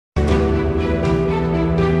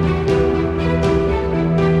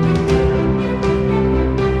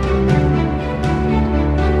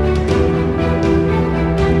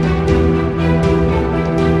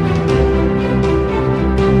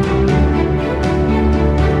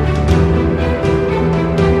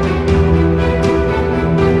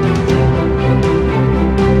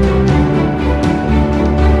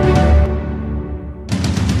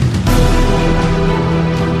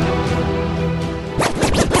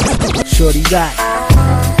Shorty Rock.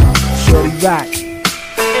 Shorty Rock.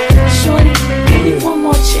 Shorty, give me one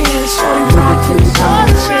more chance. Shorty, rock in one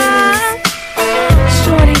more chance.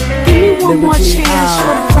 Shorty, give me one more chance.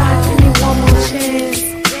 Shorty, rock in one more chance.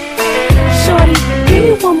 Shorty, give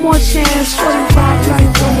me one more chance. Shorty, rock in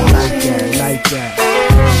one more chance. Like that.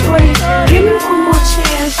 Shorty, give me one more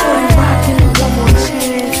chance. Shorty, rock in one more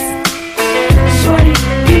chance. Shorty,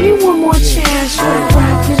 give me one more chance. Shorty,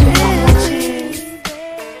 rock in one more chance.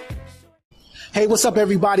 Hey, what's up,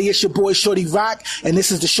 everybody? It's your boy Shorty Rock, and this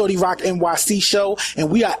is the ShortyRocNYC show. And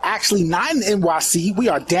we are actually not in NYC. We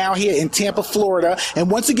are down here in Tampa, Florida. And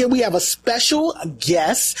once again, we have a special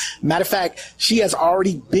guest. Matter of fact, she has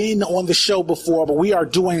already been on the show before, but we are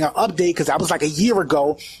doing an update because that was like a year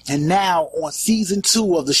ago. And now on season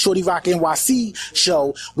 2 of the ShortyRocNYC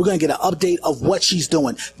show, we're going to get an update of what she's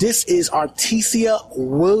doing. This is Artisia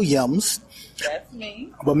Williams. That's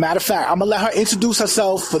me. But matter of fact, I'm going to let her introduce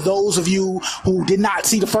herself for those of you who did not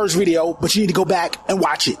see the first video, but you need to go back and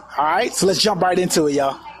watch it. All right? So let's jump right into it,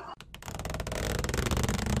 y'all.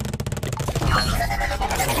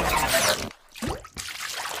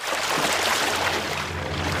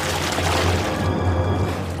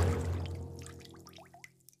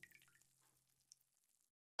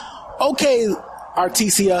 Okay,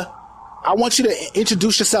 Artisia, I want you to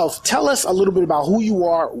introduce yourself. Tell us a little bit about who you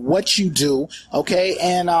are, what you do, okay?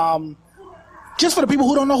 And just for the people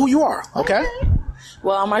who don't know who you are, okay?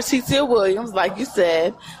 Well, I'm Artisia Williams, like you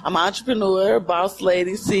said. I'm an entrepreneur, boss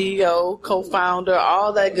lady, CEO, co-founder,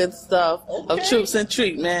 all that good stuff of Troops and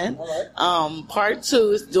Treatment. Part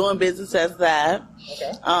 2 is doing business as that.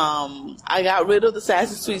 Okay. I got rid of the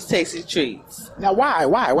Sassy Sweets, Tasty Treats. Now, why?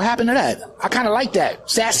 What happened to that? I kind of like that.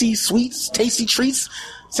 Sassy Sweets, Tasty Treats.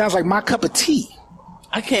 Sounds like my cup of tea.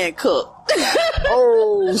 I can't cook.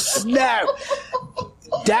 Oh, snap.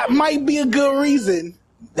 That might be a good reason.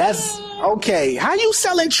 That's okay. How you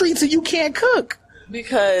selling treats and you can't cook?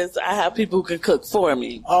 Because I have people who can cook for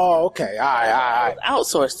me. Oh, okay. All right.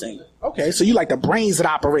 Outsourcing. Okay, so you like the brains of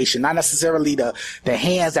the operation, not necessarily the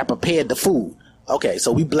hands that prepared the food. Okay,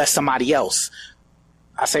 so we bless somebody else.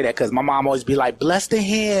 I say that because my mom always be like, bless the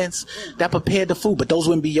hands that prepared the food, but those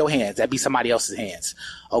wouldn't be your hands. That'd be somebody else's hands.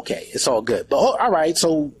 Okay, it's all good. But all right,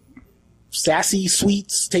 so Sassy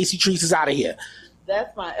Sweets, Tasty Treats is out of here.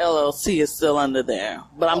 That's my LLC is still under there,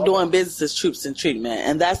 but I'm doing business as Troops and Treatment,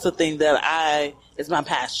 and that's the thing that is my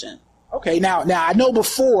passion. Okay, now I know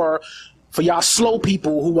before, for y'all slow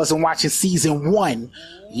people who wasn't watching season 1,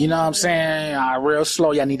 you know what I'm saying? Real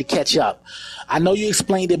slow, y'all need to catch up. I know you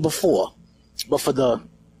explained it before, but for the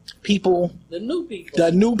people, the new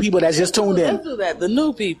people that just tuned in, let's do that. The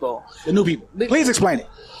new people. Please explain it.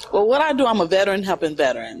 Well, what I do, I'm a veteran helping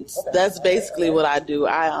veterans. Okay. That's basically what I do.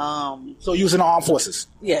 So using the armed forces?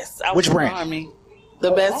 Yes. Which branch? Army.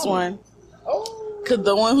 The best one. Cause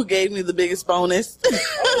the one who gave me the biggest bonus.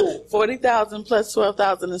 $40,000 plus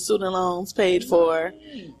 $12,000 in student loans paid for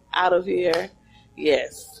out of here.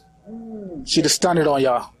 Yes. She just stunned it on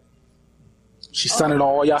y'all. She stunned it on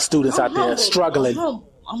all y'all students out there struggling.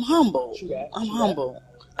 I'm humble.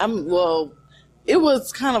 It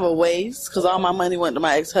was kind of a waste because all my money went to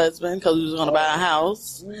my ex-husband because we was going to buy a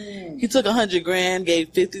house. He took $100,000, gave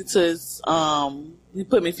 50 to his, he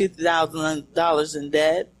put me $50,000 in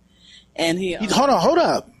debt. And hold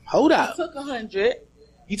up. He took $100,000.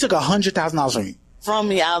 He took $100,000 from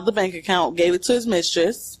me out of the bank account, gave it to his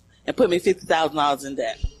mistress, and put me $50,000 in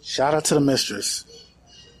debt. Shout out to the mistress.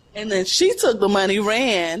 And then she took the money,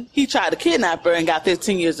 ran. He tried to kidnap her and got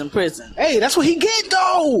 15 years in prison. Hey, that's what he get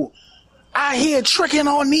though. I hear tricking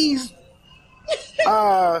on these.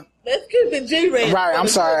 Let's keep it G-rated. Right, I'm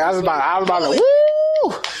sorry. I was about to.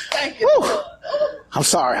 Woo! Thank you. Woo! I'm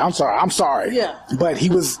sorry. Yeah. But he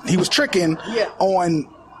was tricking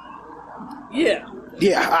on. Yeah.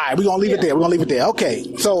 Yeah. All right, we're gonna leave it there.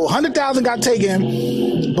 Okay. So 100,000 got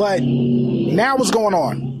taken, but now what's going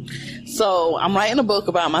on? So I'm writing a book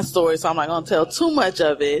about my story, so I'm not going to tell too much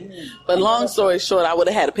of it. But long story short, I would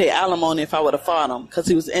have had to pay alimony if I would have fought him because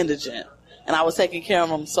he was indigent. And I was taking care of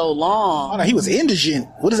him so long. Oh, no, he was indigent.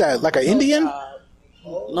 What is that, like an Indian?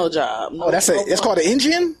 No job. It's called an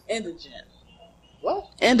Indian? Indigent. What?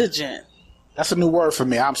 Indigent. That's a new word for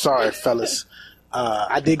me. I'm sorry, fellas.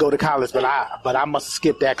 I did go to college, but I must have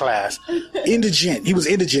skipped that class. Indigent. He was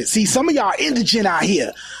indigent. See, some of y'all are indigent out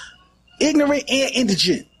here. Ignorant and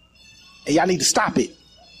indigent. And y'all need to stop it.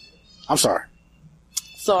 I'm sorry.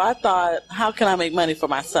 So I thought, how can I make money for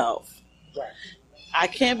myself? Right. I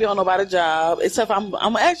can't be on nobody's job, except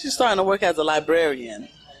I'm actually starting to work as a librarian.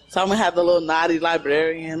 So I'm gonna have the little naughty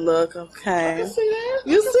librarian look. Okay. I can see that.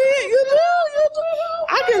 You see it? You do.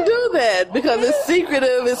 I can do that because it's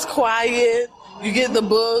secretive. It's quiet. You get the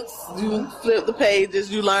books. You flip the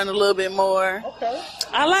pages. You learn a little bit more. Okay.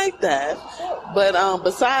 I like that. But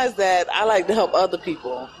besides that, I like to help other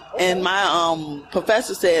people. And my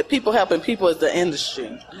professor said people helping people is the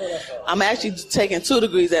industry. I'm actually taking 2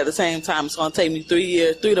 degrees at the same time. It's going to take me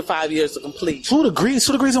 3 to 5 years to complete. 2 degrees?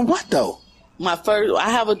 2 degrees in what though? My first, I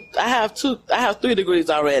have 3 degrees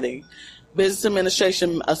already. Business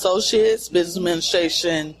Administration Associates, Business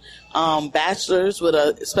Administration Bachelor's with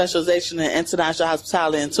a specialization in International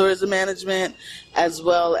Hospitality and Tourism Management, as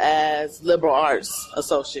well as Liberal Arts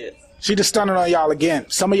Associates. She just stunning on y'all again.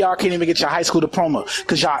 Some of y'all can't even get your high school diploma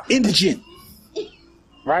because y'all indigent.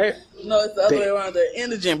 Right? No, it's the other way around. They're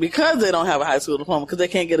indigent because they don't have a high school diploma because they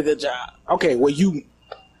can't get a good job. Okay, well,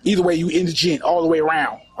 either way, you indigent all the way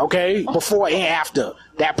around. Okay? Before and after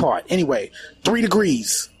that part. Anyway, 3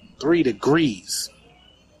 degrees. 3 degrees.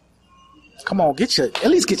 Come on, at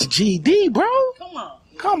least get your GED, bro.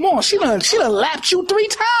 Come on. She done lapped you 3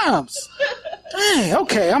 times. Dang,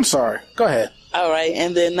 okay, I'm sorry. Go ahead. All right,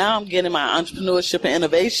 and then now I'm getting my Entrepreneurship and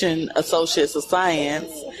Innovation Associates of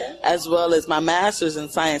Science, as well as my Master's in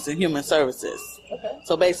Science and Human Services.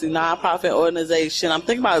 So basically, nonprofit organization. I'm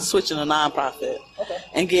thinking about switching to nonprofit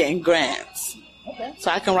and getting grants. So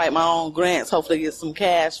I can write my own grants, hopefully get some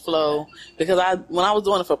cash flow. Because when I was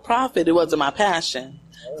doing it for profit, it wasn't my passion.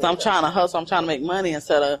 So I'm trying to hustle, I'm trying to make money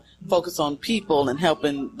instead of focus on people and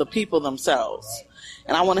helping the people themselves.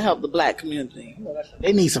 And I want to help the black community.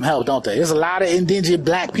 They need some help, don't they? There's a lot of indigent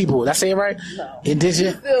black people. Did I say it right? No.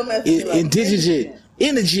 Indigent?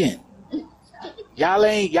 Indigent. Y'all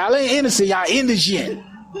ain't innocent, y'all indigent.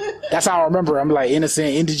 That's how I remember. I'm like innocent,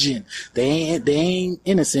 indigent. They ain't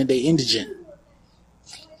innocent, they indigent.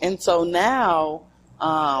 And so now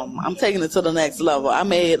I'm taking it to the next level. I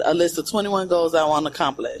made a list of 21 goals I want to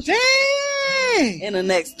accomplish. Dang! In the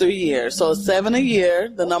next 3 years. So 7 a year,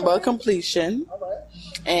 the number of completion.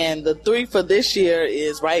 And the 3 for this year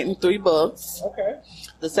is writing 3 books. Okay.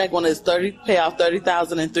 The second one is pay off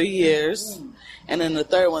 $30,000 in 3 years. And then the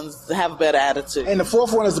third one is to have a better attitude. And the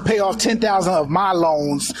fourth one is to pay off $10,000 of my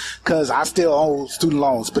loans because I still owe student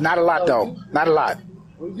loans, but not a lot though. Not a lot.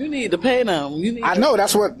 Well, you need to pay them. I know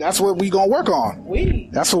that's what we gonna work on.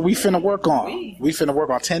 That's what we finna work on. We finna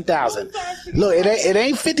work on 10,000. Look, it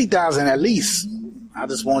ain't 50,000 at least. I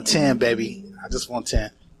just want 10, baby. I just want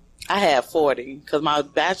 10. I had 40 because my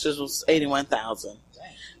bachelor's was 81,000.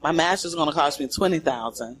 My master's is going to cost me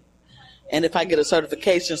 20,000, and if I get a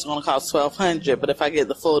certification, it's going to cost 1,200. But if I get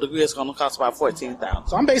the full degree, it's going to cost about 14,000.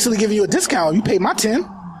 So I'm basically giving you a discount. You pay my 10.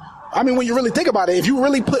 I mean, when you really think about it, if you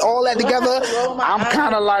really put all that together, I'm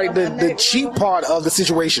kind of like the cheap part of the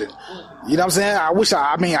situation. You know what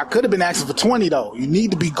I'm saying? I could have been asking for 20 though. You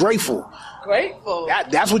need to be grateful. Grateful.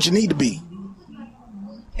 That's what you need to be.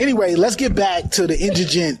 Anyway, let's get back to the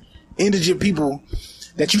indigent people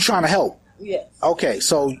that you're trying to help. Yes. Okay,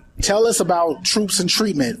 so tell us about Troops and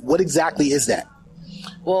Treatment. What exactly is that?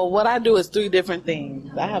 Well, what I do is 3 different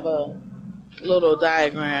things. I have a little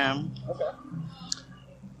diagram. Okay.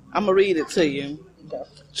 I'm going to read it to you. Okay.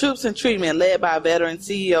 Troops and Treatment, led by veteran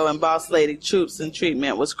CEO and boss lady Troops and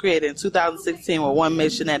Treatment, was created in 2016 with one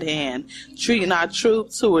mission at hand: treating our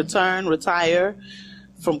troops who retire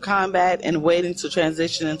from combat and waiting to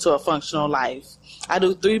transition into a functional life. I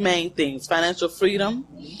do 3 main things: financial freedom.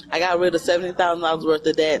 I got rid of $70,000 worth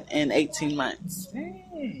of debt in 18 months.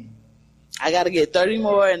 Dang. I got to get 30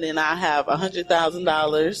 more, and then I have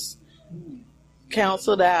 $100,000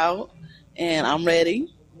 counseled out, and I'm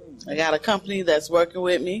ready. I got a company that's working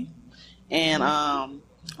with me, and I'm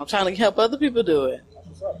trying to help other people do it.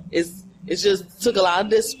 It just took a lot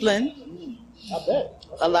of discipline. I bet.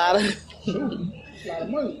 A lot of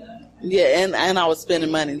money. Yeah, and I was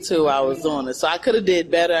spending money too. I was doing it, so I could have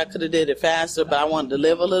did better. I could have did it faster, but I wanted to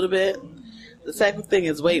live a little bit. The second thing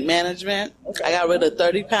is weight management. Okay. I got rid of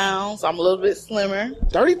 30 pounds. I'm a little bit slimmer.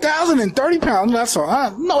 30,000 and 30 pounds. That's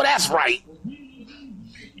all. No, that's right.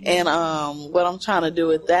 And what I'm trying to do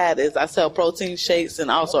with that is I sell protein shakes and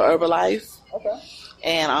also Herbalife. Okay.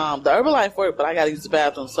 And the Herbalife work, but I got to use the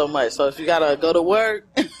bathroom so much. So if you got to go to work.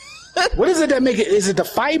 What is it that make it? Is it the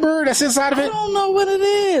fiber that's inside of it? I don't know what it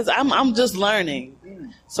is. I'm just learning.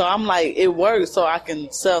 So I'm like, it works, so I can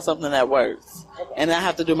sell something that works. And I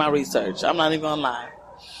have to do my research. I'm not even going to lie.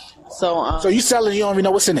 So you selling, you don't even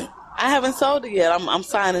know what's in it? I haven't sold it yet. I'm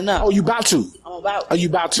signing up. Oh, you about to? I'm about to. Oh, you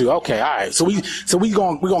about to? Okay, all right. So we're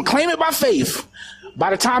gonna claim it by faith.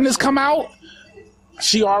 By the time this come out,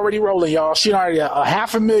 she already rolling, y'all. She already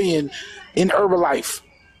 $500,000 in Herbalife.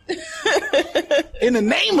 In the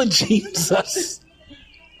name of Jesus.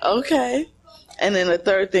 Okay. And then the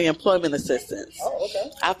third thing, employment assistance. Oh,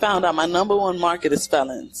 okay. I found out my number one market is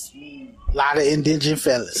felons. A lot of indigent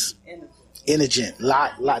fellas. Indigent.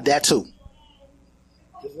 Lot, that too.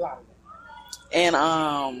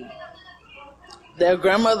 And their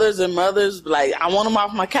grandmothers and mothers like, I want them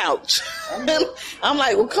off my couch. I'm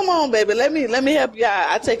like, well, come on, baby, let me help you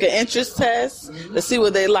out. I take an interest test to see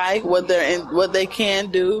what they like, what they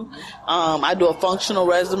can do. I do a functional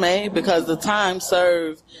resume because the time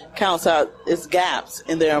served counts out its gaps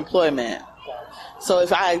in their employment. So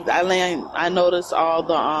if I notice all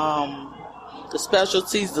the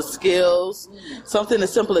specialties, the skills, something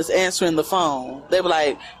as simple as answering the phone. They were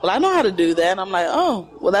like, well, I know how to do that. And I'm like, oh,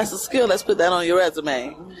 well, that's a skill. Let's put that on your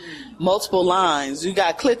resume. Multiple lines. You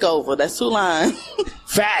got click over. That's 2 lines.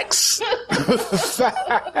 Facts.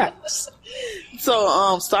 Facts.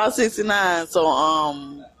 So, Star 69. So,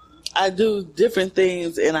 I do different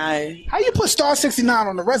things and How you put Star 69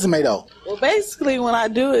 on the resume, though? Well, basically, when I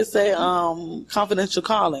do it, say, confidential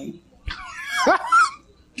calling.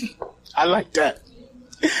 I like that.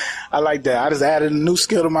 I just added a new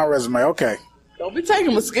skill to my resume. Okay. Don't be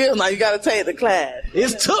taking my skills now. You got to take the class.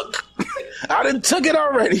 It's took. I done took it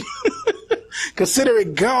already. Consider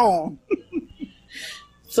it gone.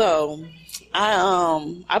 So,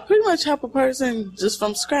 I pretty much help a person just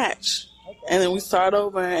from scratch. And then we start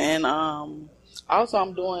over. And also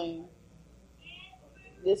I'm doing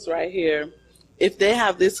this right here. If they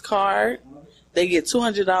have this card, they get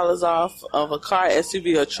 $200 off of a car,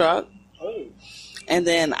 SUV, or truck. And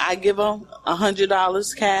then I give them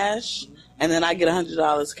 $100 cash, and then I get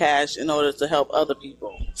 $100 cash in order to help other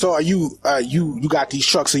people. So are you got these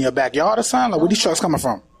trucks in your backyard or something? Like, where these trucks coming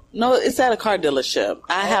from? No, it's at a car dealership.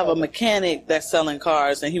 I have a mechanic that's selling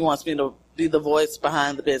cars, and he wants me to be the voice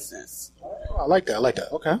behind the business. Oh, I like that.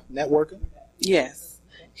 Okay. Networking? Yes.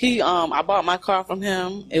 I bought my car from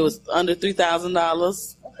him. It was under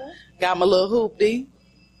 $3,000. Okay. Got my little hoopty.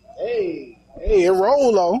 Hey, it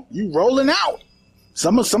roll though. You rolling out.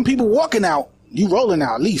 Some people walking out. You rolling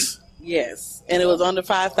out at least. Yes, and it was under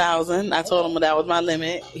 $5,000. I told him that was my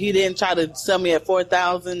limit. He didn't try to sell me at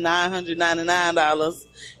 $4,999.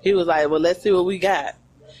 He was like, "Well, let's see what we got."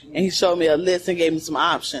 And he showed me a list and gave me some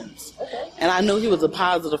options. Okay. And I knew he was a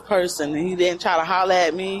positive person. And he didn't try to holler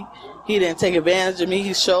at me. He didn't take advantage of me.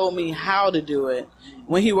 He showed me how to do it.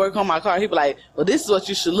 When he worked on my car, he'd be like, well, this is what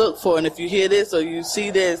you should look for. And if you hear this or you see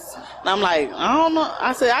this. And I'm like, I don't know.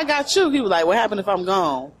 I said, I got you. He was like, what happened if I'm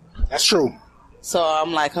gone? That's true. So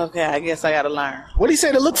I'm like, okay, I guess I got to learn. What do you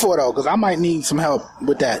say to look for, though? Because I might need some help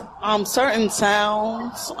with that. Certain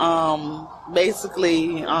sounds,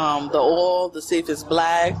 basically the oil to see if it's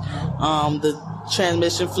black, the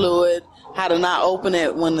transmission fluid, how to not open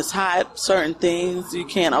it when it's hot, certain things you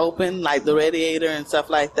can't open, like the radiator and stuff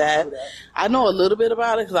like that. I know a little bit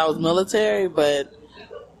about it because I was military, but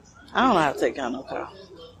I don't know how to take down no car.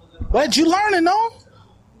 But you learning, though?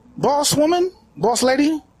 Boss woman? Boss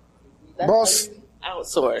lady? Boss?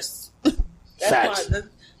 Outsource. Facts.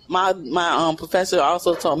 My professor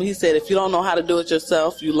also told me, he said, if you don't know how to do it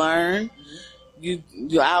yourself, you learn, you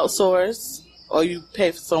outsource, or you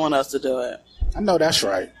pay for someone else to do it. I know that's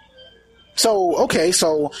right. So, okay,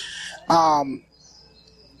 tell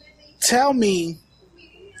me,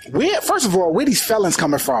 first of all, where these felons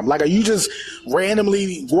coming from? Like, are you just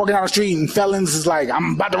randomly walking down the street and felons is like,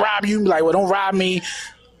 I'm about to rob you? Like, well, don't rob me.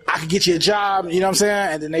 I could get you a job, you know what I'm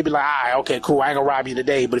saying? And then they be like, all right, okay, cool, I ain't gonna rob you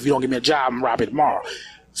today, but if you don't give me a job, I'm gonna rob you tomorrow.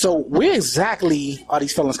 So where exactly are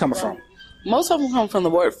these felons coming from? Most of them come from the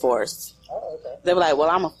workforce. Oh, okay. They were like, well,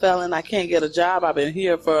 I'm a felon, I can't get a job, I've been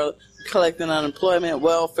here for collecting unemployment,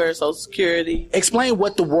 welfare, Social Security. Explain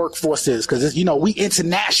what the workforce is, because, we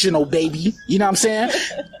international, baby. You know what I'm saying?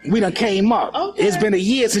 We done came up. Okay. It's been a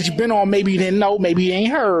year since you've been on. Maybe you didn't know, maybe you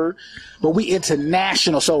ain't heard, but we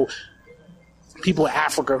international. So people in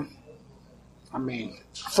Africa,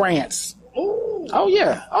 France. Ooh. Oh,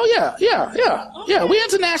 yeah. We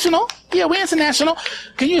international. Yeah, we international.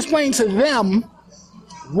 Can you explain to them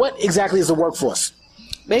what exactly is the workforce?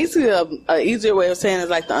 Basically, an easier way of saying it is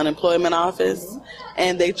like the unemployment office,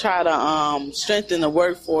 and they try to strengthen the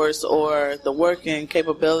workforce or the working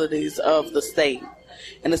capabilities of the state,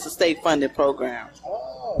 and it's a state-funded program.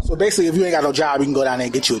 Oh, so basically, if you ain't got no job, you can go down there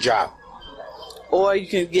and get you a job. Or you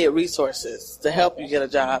can get resources to help you get a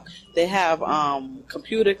job. They have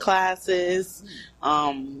computer classes,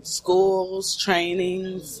 schools,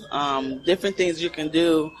 trainings, different things you can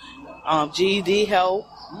do, GED help.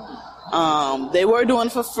 They were doing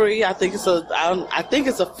it for free. I think it's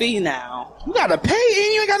a fee now. You gotta pay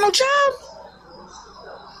and you ain't got no job?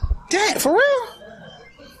 Damn, for real?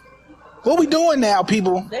 What we doing now,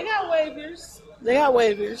 people? They got waivers. They got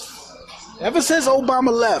waivers. Ever since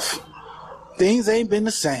Obama left, things ain't been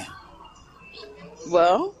the same.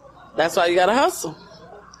 Well, that's why you gotta hustle.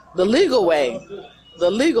 The legal way.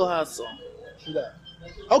 The legal hustle.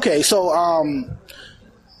 Okay, so all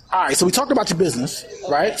right, so we talked about your business,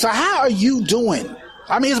 right? So how are you doing?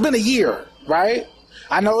 I mean, it's been a year, right?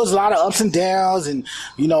 I know there's a lot of ups and downs and,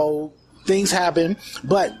 you know, things happen,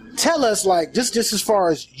 but tell us, like, just as far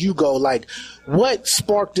as you go, like, what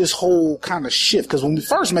sparked this whole kind of shift? Because when we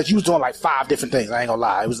first met, you was doing like 5 different things. I ain't gonna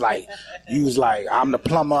lie. It was like, you was like, I'm the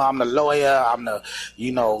plumber, I'm the lawyer, I'm the,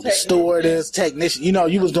 you know, the stewardess, technician. You know,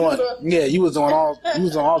 you was doing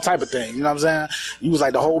all type of things. You know what I'm saying? You was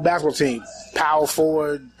like the whole basketball team, power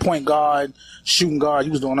forward, point guard, shooting guard.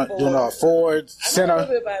 You was doing forward, center.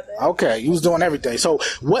 Okay, you was doing everything. So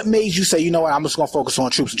what made you say, you know what, I'm just gonna focus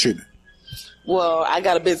on troops and treatment? Well, I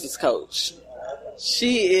got a business coach.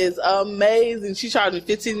 She is amazing. She charged me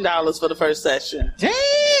 $15 for the first session.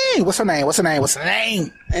 Dang! What's her name?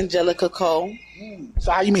 Angelica Cole.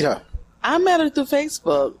 So how you meet her? I met her through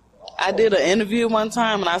Facebook. I did an interview one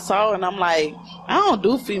time and I saw her and I'm like, I don't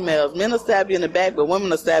do females. Men will stab you in the back, but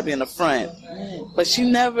women will stab you in the front. But she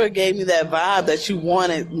never gave me that vibe that she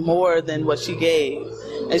wanted more than what she gave.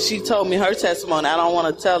 And she told me her testimony. I don't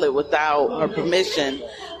want to tell it without her permission,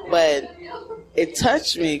 but it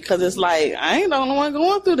touched me because it's like, I ain't the only one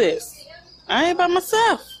going through this. I ain't by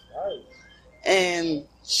myself. And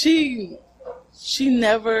she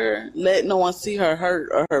never let no one see her hurt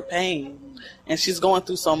or her pain. And she's going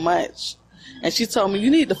through so much. And she told me, you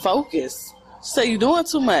need to focus. She said, you're doing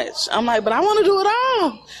too much. I'm like, but I want to do it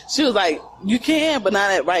all. She was like, you can, but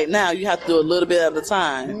not right now. You have to do a little bit at a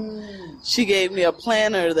time. She gave me a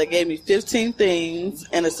planner that gave me 15 things,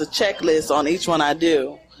 and it's a checklist on each one I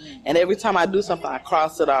do. And every time I do something, I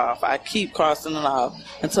cross it off. I keep crossing it off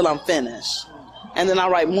until I'm finished. And then I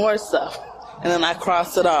write more stuff. And then I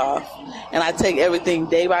cross it off. And I take everything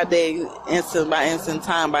day by day, instant by instant,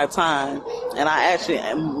 time by time. And I actually,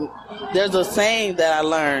 there's a saying that I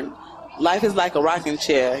learned. Life is like a rocking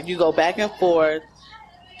chair. You go back and forth.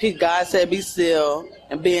 God said be still.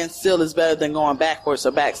 And being still is better than going backwards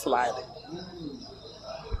or backsliding.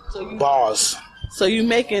 Bars. So you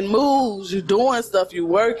making moves, you doing stuff, you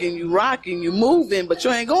working, you rocking, you moving, but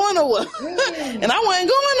you ain't going nowhere. And I wasn't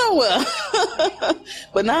going nowhere.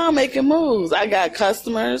 But now I'm making moves. I got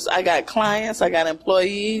customers, I got clients, I got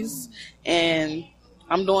employees, and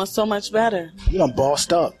I'm doing so much better. You done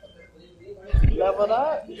bossed up. Leveled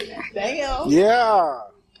up. Damn. Yeah.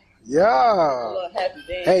 A little happy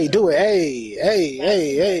dance. Hey, do it. Hey.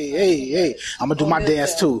 I'm gonna do my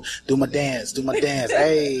dance too. Do my dance.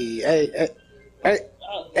 Hey.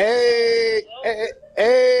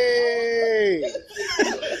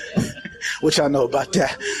 What y'all know about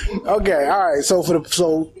that? Okay, all right. So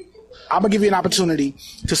I'm gonna give you an opportunity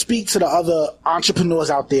to speak to the other entrepreneurs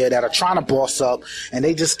out there that are trying to boss up and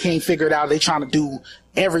they just can't figure it out. They trying to do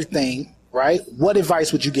everything, right? What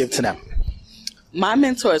advice would you give to them? My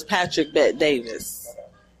mentor is Patrick Bet Davis.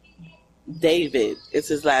 David is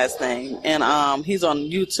his last name, and he's on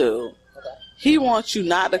YouTube. He wants you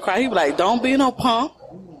not to cry. He be like, don't be no punk.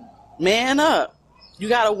 Man up. You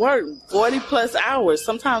got to work 40 plus hours,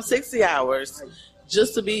 sometimes 60 hours,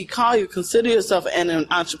 just to consider yourself an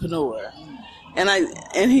entrepreneur.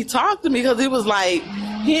 And he talked to me because he was like,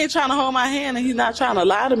 he ain't trying to hold my hand and he's not trying to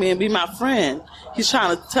lie to me and be my friend. He's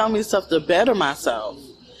trying to tell me stuff to better myself.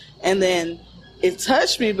 And then it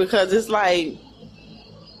touched me because it's like,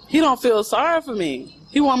 he don't feel sorry for me.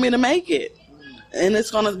 He want me to make it. And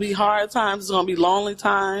it's going to be hard times. It's going to be lonely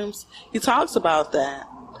times. He talks about that.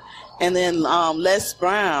 And then Les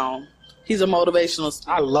Brown, he's a motivational.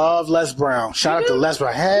 I love Les Brown. Shout out to Les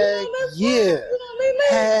Brown. Heck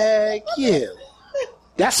yeah.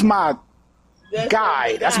 That's my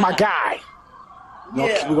guy. That's my guy.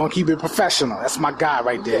 We're going to keep it professional. That's my guy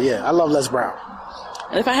right there. Yeah, I love Les Brown.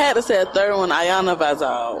 And if I had to say a third one, Ayana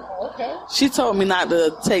Vazal. Okay. She told me not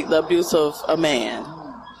to take the abuse of a man.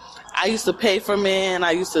 I used to pay for men.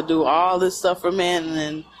 I used to do all this stuff for men. And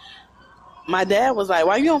then my dad was like,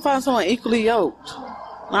 why you don't find someone equally yoked?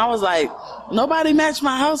 And I was like, nobody matched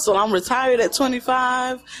my hustle. I'm retired at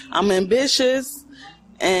 25. I'm ambitious.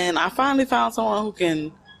 And I finally found someone who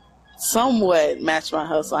can somewhat match my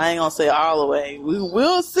hustle. I ain't going to say all the way. We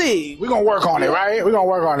will see. We're going to work on it, right? We're going to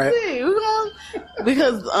work on it.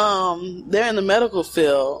 Because they're in the medical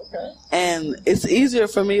field. Okay. And it's easier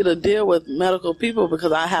for me to deal with medical people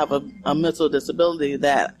because I have a mental disability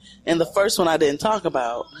that, in the first one I didn't talk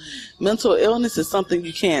about. Mental illness is something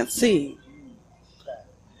you can't see.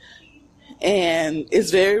 And it's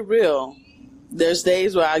very real. there's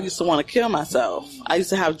days where I used to want to kill myself. I used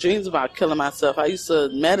to have dreams about killing myself. I used to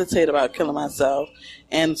meditate about killing myself.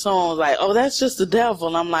 And someone was like, oh, that's just the devil.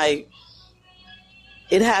 And I'm like,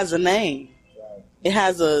 it has a name. It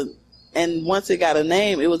has and once it got a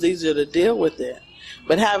name, it was easier to deal with it.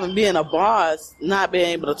 But being a boss, not being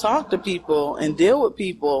able to talk to people and deal with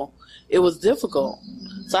people, it was difficult.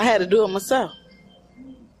 So I had to do it myself.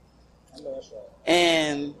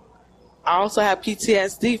 And I also have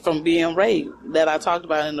PTSD from being raped that I talked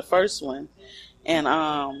about in the first one. And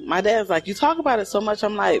my dad's like, you talk about it so much.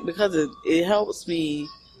 I'm like, because it helps me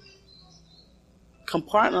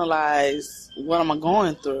compartmentalize what I'm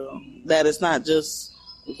going through, that it's not just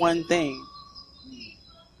one thing.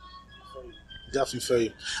 Definitely feel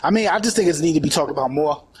you. I mean, I just think it needs to be talked about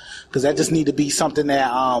more, because that just need to be something that,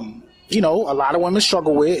 a lot of women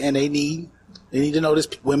struggle with, and they need to know there's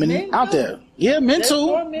women out there. Yeah, men too. There's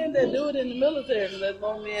more men that do it in the military, because there's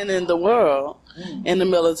more men in the world in the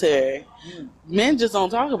military. Men just don't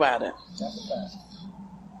talk about it.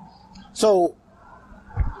 So,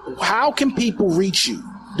 how can people reach you?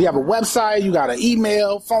 Do you have a website? You got an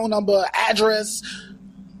email, phone number, address,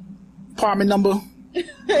 apartment number? You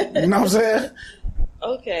know what I'm saying?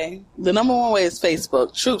 Okay. The number one way is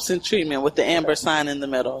Facebook, Troops in Treatment, with the amber sign in the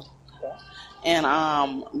middle. And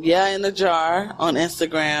in the jar on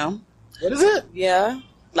Instagram. What is it? Yeah.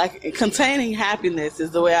 Like, containing happiness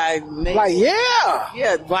is the way I make it.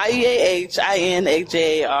 Yeah,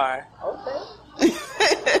 YEAHINHAR. Okay.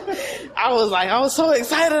 I was so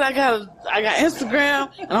excited. I got Instagram,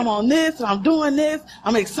 and I'm on this, and I'm doing this.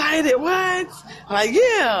 I'm excited. What? I'm like,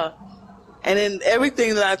 yeah. And then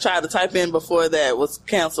everything that I tried to type in before that was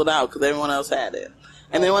canceled out because everyone else had it.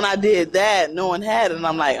 And then when I did that, no one had it, and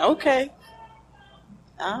I'm like, okay.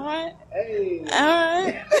 All right. Hey. All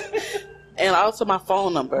right. And also my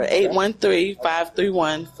phone number,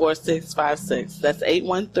 813-531-4656. That's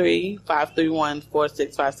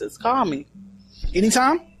 813-531-4656. Call me.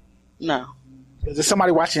 Anytime? No. Is there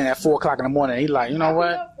somebody watching at 4 o'clock in the morning? He's like, you know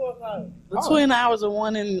what? Between the hours of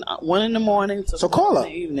 1 in the morning to 4 in the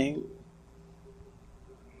evening.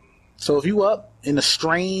 So if you up in the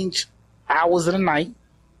strange hours of the night,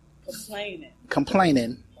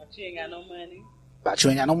 complaining. But you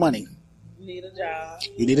ain't got no money. You Need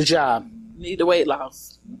a job. Need the weight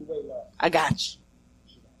loss. I got you.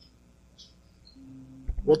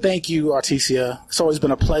 Well, thank you, Artisia. It's always been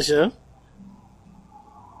a pleasure.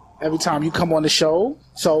 Every time you come on the show.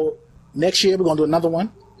 So next year we're gonna do another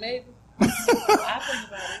one. Maybe. And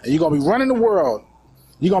you're gonna be running the world.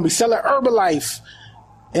 You're gonna be selling Herbalife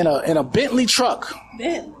in a Bentley truck.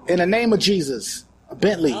 Bentley. In the name of Jesus. A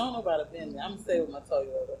Bentley. I don't know about a Bentley. I'm gonna stay with my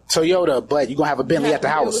Toyota. But you're gonna have a Bentley at the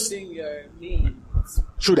house. Within your means.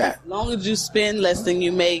 True that. As long as you spend less than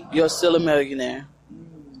you make, you're still a millionaire.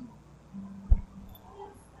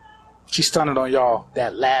 She stunned on y'all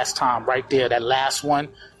that last time right there, that last one.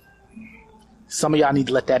 Some of y'all need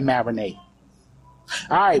to let that marinate.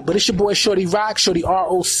 All right, but it's your boy Shorty Rock, Shorty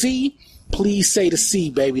ROC. Please say the C,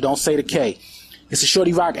 baby. Don't say the K. It's the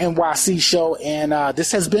Shorty Rock NYC show, and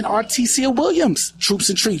this has been Artisia Williams. Troops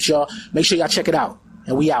and Treats, y'all. Make sure y'all check it out.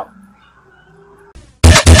 And we out.